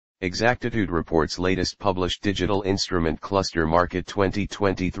Exactitude reports latest published Digital Instrument Cluster Market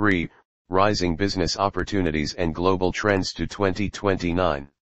 2023, Rising Business Opportunities and Global Trends to 2029.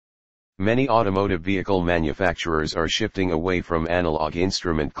 Many automotive vehicle manufacturers are shifting away from analog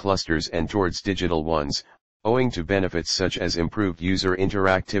instrument clusters and towards digital ones, owing to benefits such as improved user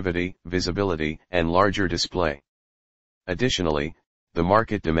interactivity, visibility, and larger display. Additionally, the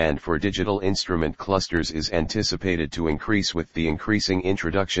market demand for digital instrument clusters is anticipated to increase with the increasing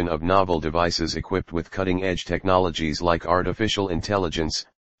introduction of novel devices equipped with cutting-edge technologies like artificial intelligence,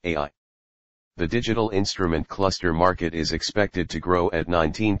 AI. The digital instrument cluster market is expected to grow at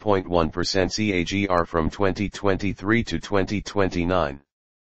 19.1% CAGR from 2023 to 2029.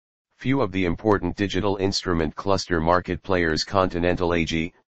 Few of the important digital instrument cluster market players, Continental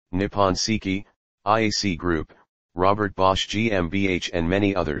AG, Nippon Seiki, IAC Group, Robert Bosch GmbH and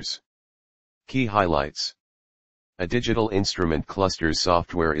many others. Key highlights. A digital instrument cluster's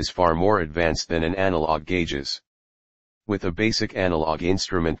software is far more advanced than an analog gauges. With a basic analog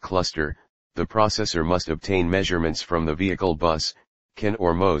instrument cluster, the processor must obtain measurements from the vehicle bus, can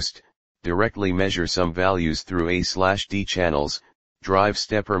or most, directly measure some values through A/D channels, drive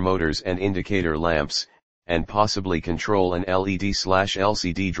stepper motors and indicator lamps, and possibly control an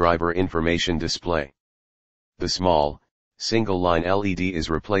LED/LCD driver information display. The small, single-line LED is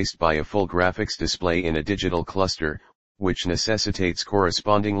replaced by a full graphics display in a digital cluster, which necessitates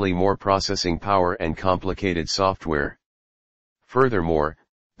correspondingly more processing power and complicated software. Furthermore,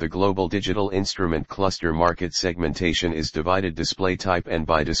 the global digital instrument cluster market segmentation is divided display type and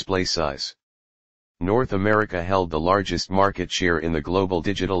by display size. North America held the largest market share in the global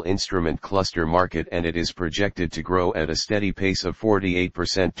digital instrument cluster market, and it is projected to grow at a steady pace of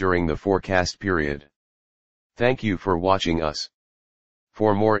 48% during the forecast period. Thank you for watching us.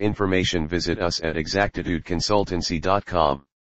 For more information visit us at exactitudeconsultancy.com.